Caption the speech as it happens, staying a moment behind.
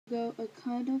ago,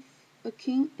 a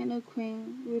king and a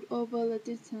queen ruled over the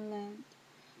distant land.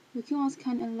 The king was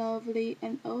kind and lovely,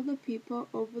 and all the people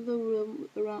over the room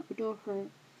around adored her.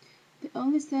 The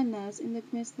only sadness in the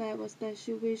queen's life was that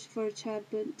she wished for a child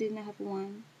but did not have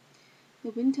one.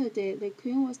 The winter day, the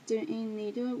queen was doing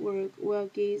needlework while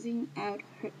gazing out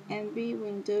her envy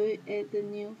window at the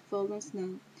new fallen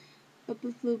snow. A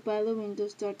bird flew by the window,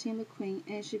 startling the queen,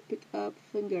 and she picked up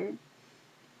a finger.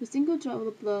 A single drop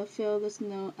of blood fell the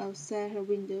snow outside her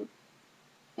window.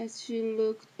 As she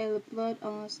looked at the blood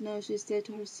on the snow, she said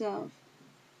to herself,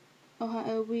 "Oh, how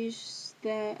I wish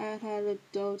that I had a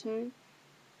daughter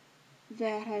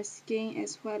that had skin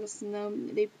as white as snow,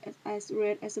 lips as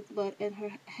red as the blood, and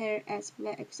her hair as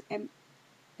black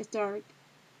as dark."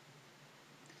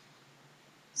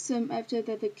 Soon after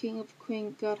that, the king and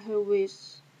queen got her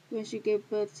wish, when she gave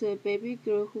birth to a baby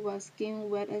girl who was skin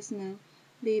white as snow,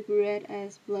 lips red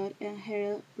as blood, and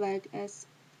hair black as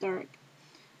dark.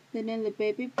 They named the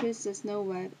baby Princess Snow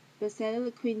White, but sadly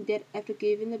the queen died after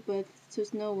giving birth to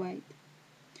Snow White.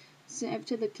 Soon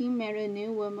after, the king married a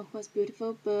new woman who was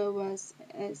beautiful but was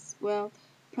as well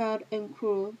proud and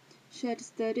cruel. She had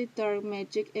studied dark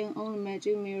magic and owned a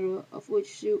magic mirror, of which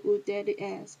she would daily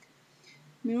ask,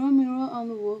 "Mirror, mirror on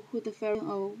the wall, who the fairest of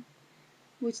all?"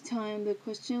 Which time the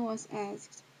question was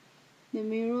asked, the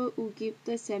mirror would give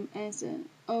the same answer,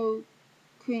 "Oh,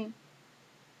 Queen,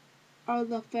 are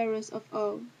the fairest of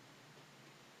all."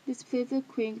 This pleased the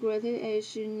queen greatly, as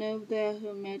she knew that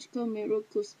her magical mirror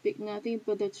could speak nothing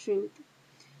but the truth.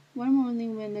 One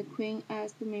morning when the queen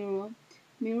asked the mirror,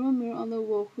 "Mirror, mirror on the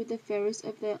wall, who is the fairest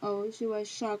of them all?" she was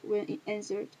shocked when it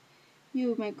answered,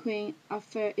 "You, my queen, are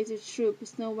fair, it is true, but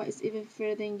Snow White is even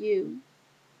fairer than you."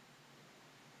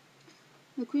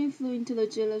 The queen flew into a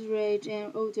jealous rage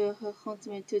and ordered her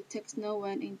huntsman to take Snow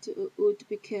White into a wood to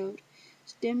be killed.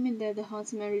 She demanded that the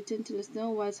huntsman return to Snow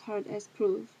White's heart as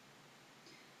proof.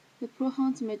 The poor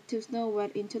huntsman took Snow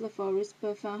White into the forest,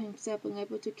 but found himself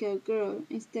unable to kill a girl.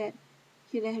 Instead,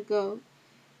 he let her go,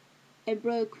 and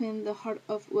brought the queen the heart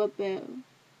of Wild Belle.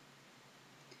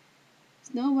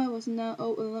 Snow White was now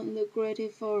all alone in the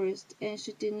great forest, and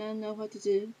she did not know what to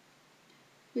do.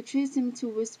 The trees seemed to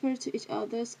whisper to each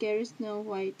other, scaring Snow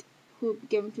White, who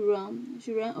began to run.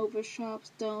 She ran over sharp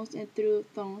stones and through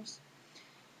thorns.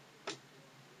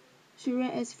 She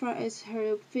ran as far as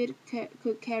her feet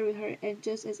could carry her, and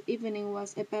just as evening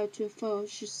was about to fall,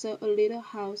 she saw a little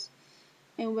house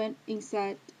and went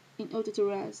inside in order to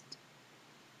rest.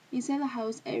 Inside the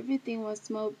house, everything was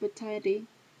small but tidy.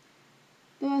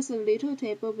 There was a little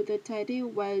table with a tidy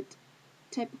white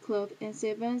tablecloth and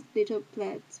 7 little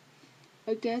plates.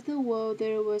 Against the wall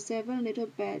there were 7 little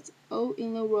beds, all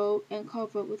in a row and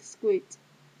covered with squid.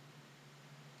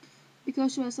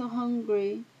 Because she was so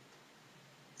hungry,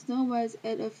 Snow White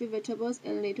ate a few vegetables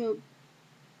and little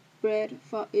bread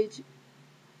from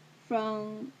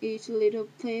each little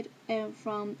plate, and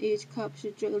from each cup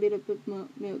she drank a little bit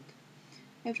of milk.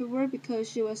 Afterward, because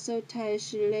she was so tired,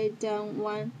 she lay down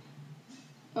one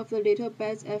of the little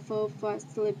beds and fell fast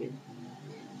asleep.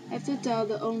 After dark,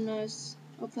 the owners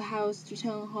of the house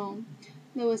returned home.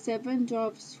 There were 7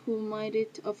 dwarfs who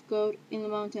mined of gold in the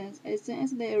mountains. As soon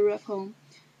as they arrived home,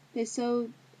 they saw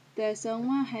that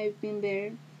someone had been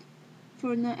there,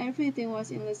 for now everything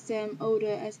was in the same order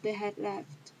as they had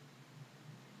left.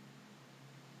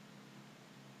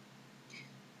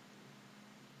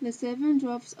 The 7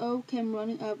 dwarfs all came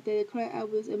running up. They cried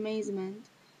out with amazement.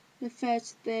 They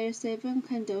fetched their 7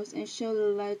 candles and showed the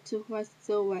light to White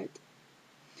Snow White.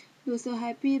 They were so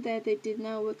happy that they did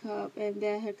not wake up, and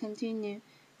let her continue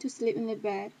to sleep in the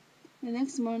bed. The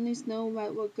next morning Snow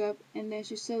White woke up, and then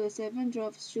she saw the 7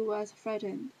 dwarfs. She was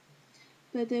frightened,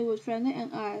 but they were friendly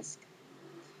and asked,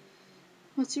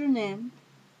 "What's your name?"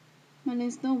 "My name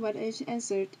is Snow White," and she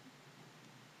answered.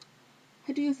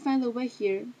 "How do you find the way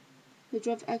here?" the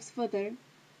dwarf asked further.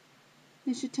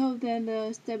 Then she told them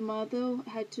the stepmother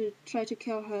had tried to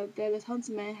kill her, that the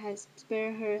huntsman had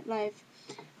spared her life,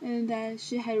 and that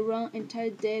she had run an entire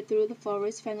day through the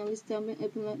forest, finally stumbling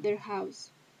upon their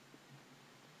house.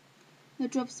 The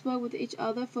dwarfs spoke with each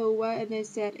other for a while, and then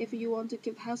said, "If you want to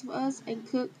keep house for us, and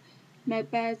cook, make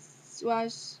beds,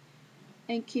 wash,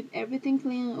 and keep everything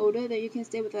clean and order, then you can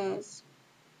stay with us,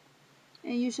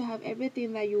 and you shall have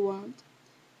everything that you want."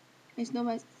 And Snow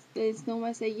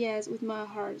White said, "Yes, with my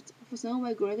heart," for Snow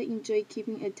White greatly enjoyed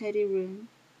keeping a tidy room.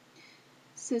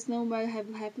 So Snow White had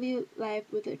a happy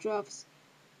life with the dwarfs.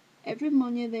 Every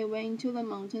morning they went into the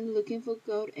mountain looking for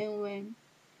gold, and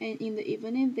in the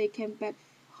evening they came back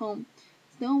home.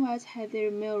 Snow White had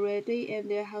their meal ready and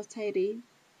their house tidy.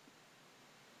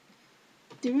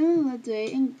 During the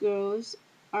day, girls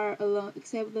are alone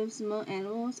except the small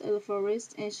animals in the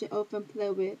forest, and she often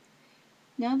played with.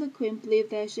 Now the Queen believed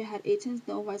that she had eaten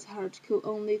Snow White's heart, could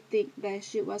only think that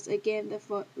she was again the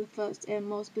first and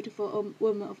most beautiful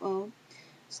woman of all.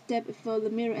 She stepped before the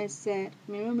mirror and said,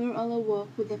 "Mirror, mirror on the wall,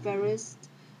 who the fairest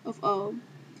of all?"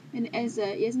 And the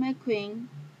answer, "Yes, my Queen,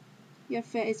 your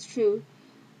fair is true,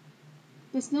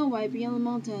 but Snow White beyond the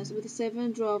mountains with the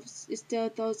 7 dwarfs is still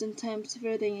 1,000 times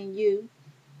fairer than you."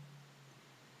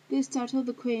 This startled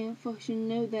the Queen, for she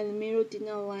knew that the mirror did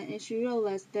not lie, and she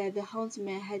realized that the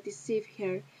huntsman had deceived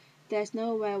her, that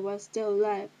Snow White was still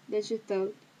alive. Then she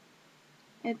thought,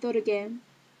 and thought again.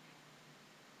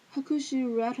 How could she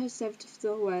rid herself of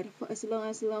Snow White? For as long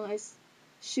as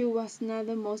she was not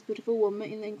the most beautiful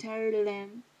woman in the entire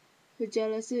land, her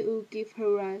jealousy would give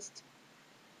her rest.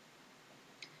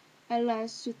 At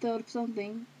last she thought of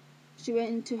something. She went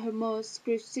into her most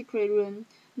secret room,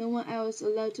 no one else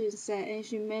allowed to inside, and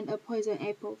she made a poison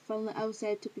apple, from the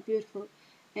outside to be beautiful,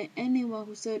 and anyone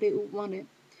who saw it would want it.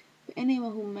 But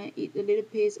anyone who might eat a little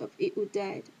piece of it would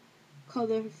die.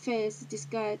 Color her face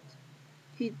disguised.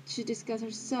 She disguised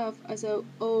herself as an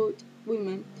old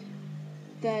woman,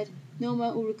 that no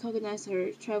one would recognize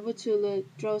her, traveled to the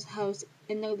dwarf's house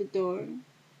and knocked the door.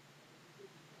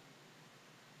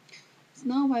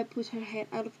 Snow White put her head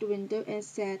out of the window and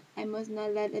said, "I must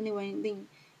not let anyone in,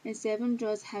 and 7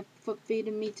 dwarfs have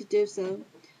forbidden me to do so."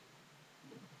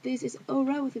 "This is all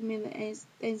right with me,"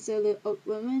 answered the old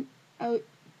woman. "I'll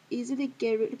easily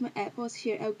get rid of my apples.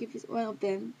 Here, I'll give you one of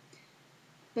them."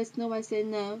 But Snow White said,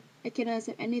 "No, I cannot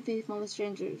accept anything from the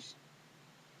strangers."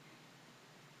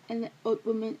 And the old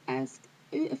woman asked,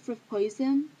 "Are you afraid of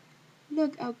poison?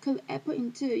 Look, I'll cut the apple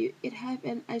in two. You eat half,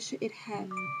 and I shall eat half."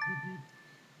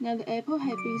 Now the apple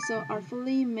had been so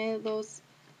artfully made that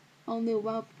only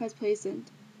one was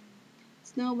poisoned.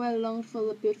 Snow White longed for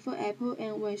the beautiful apple,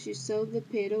 and when she saw the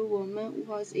peasant woman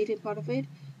was eating part of it,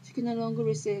 she could no longer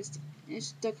resist, and she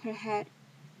stuck her head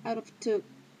out of the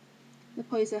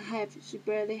poisoned half. She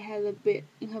barely had a bit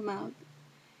in her mouth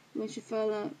when she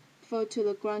fell to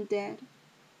the ground dead.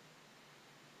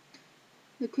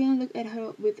 The Queen looked at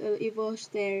her with an evil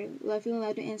stare, laughing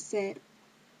loudly, and said,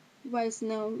 "White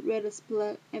snow, red as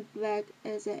blood, and black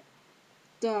as a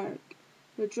dark.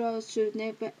 The drought should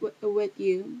never await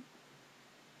you."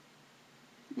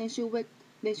 Then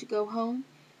she go home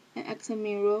and asked her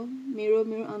mirror, "Mirror,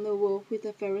 mirror on the wall, with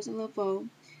the fairest in the fall."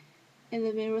 And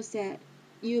the mirror said,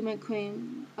 "You, my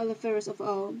Queen, are the fairest of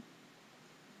all."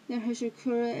 Then her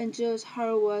cruel and jealous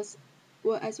heart was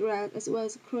at rest, as well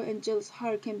as cruel and jealous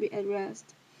heart can be at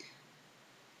rest.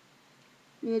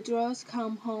 When the dwarfs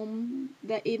come home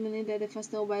that evening, they found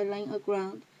Snow White lying on the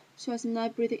ground. She was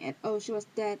not breathing at all. She was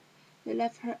dead. They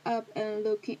left her up and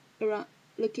looking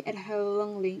at her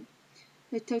longingly.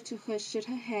 They talked to her, shook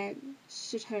her head,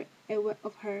 shook her and wept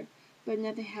of her, but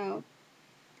nothing helped.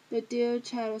 The dear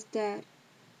child was dead,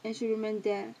 and she remained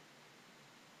dead.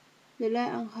 They lay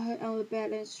on her on the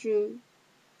bed and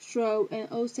straw, and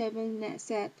all 7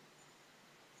 sat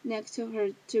next to her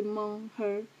to mourn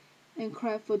her and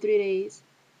cried for 3 days.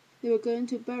 They were going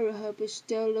to bury her, but she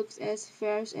still looked as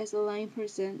fair as a lying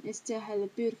person, and still had the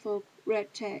beautiful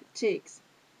red cheeks.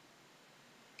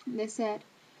 They said,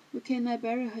 "We cannot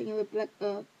bury her in the black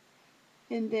earth,"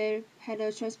 and they had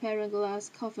a transparent glass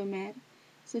coffin made,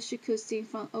 so she could see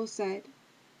from outside.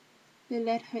 They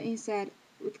let her inside,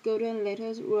 with golden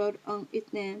letters wrote on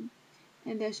its name,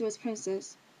 and that she was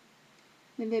princess.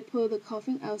 Then they put the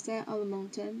coffin outside on the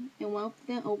mountain, and one of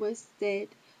them always stayed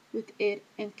with it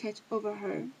and watched over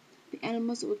her. The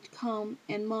animals would come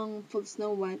and mourn for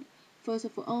Snow White, first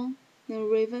of all, then a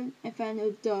raven, and finally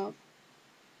a dove.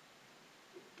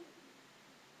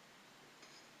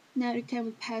 Now it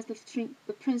came to pass the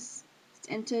prince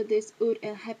entered this wood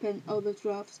and happened on the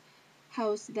dwarf's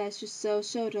house that she sought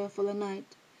shelter for the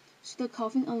night. She saw the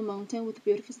coffin on the mountain with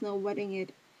beautiful Snow White in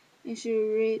it, and she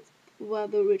read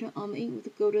what was written on it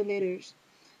with golden letters.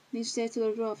 Then she said to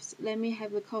the dwarfs, "Let me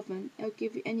have the coffin. I'll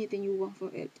give you anything you want for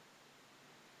it."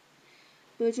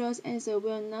 But the dwarfs answered, "We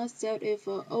will not sell it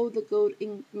for all the gold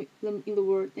in the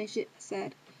world." Then she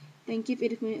said, "Then give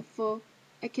it me, for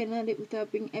I cannot live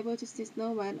without being able to see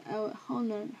Snow White. I will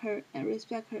honor her and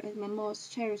respect her as my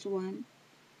most cherished one."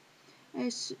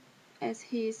 As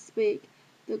he spake,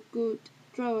 the good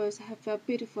dwarfs felt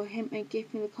pity for him and gave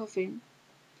him the coffin.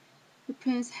 The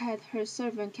prince had her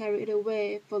servant carry it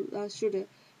away for shoulder,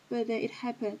 but then it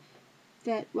happened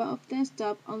that one of them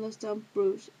stopped on the stone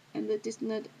brush, and the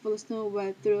destined for the Snow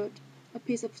White throat a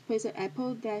piece of poisoned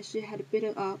apple that she had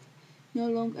bitten off.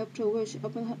 Not long afterwards she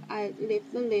opened her eyes,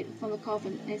 lifted the lid from the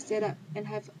coffin, and sat up and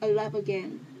half alive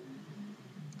again.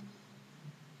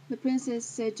 The princess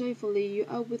said joyfully, "You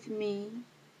are with me."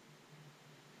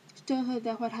 She told her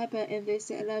that what happened, and they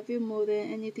said, "I love you more than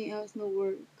anything else in the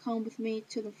world. Come with me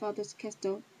to the father's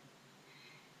castle.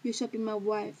 You shall be my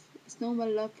wife." Snow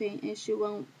White laughing, and she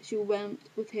went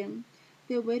with him.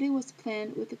 Their wedding was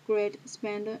planned with great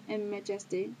splendour and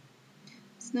majesty.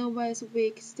 Snow White's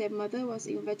weak stepmother was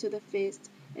invited to the feast,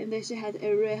 and then she had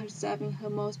arrayed herself in her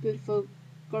most beautiful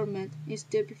garment, and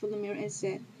stood before the mirror and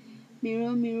said,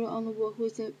 "Mirror, mirror on the wall, who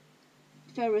is the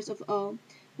fairest of all?"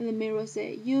 And the mirror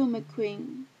said, "You, my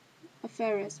queen, are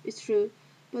fairest, it's true,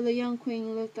 but the young queen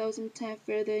is 1,000 times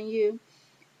fairer than you."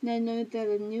 Now knowing that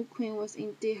the new queen was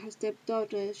indeed her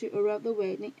stepdaughter, she arrived at the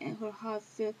wedding, and her heart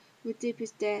filled with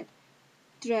deepest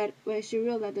dread when she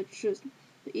realized the truth.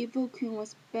 The evil queen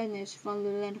was banished from the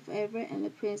land forever, and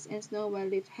the prince and Snow White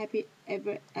lived happy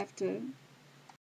ever after.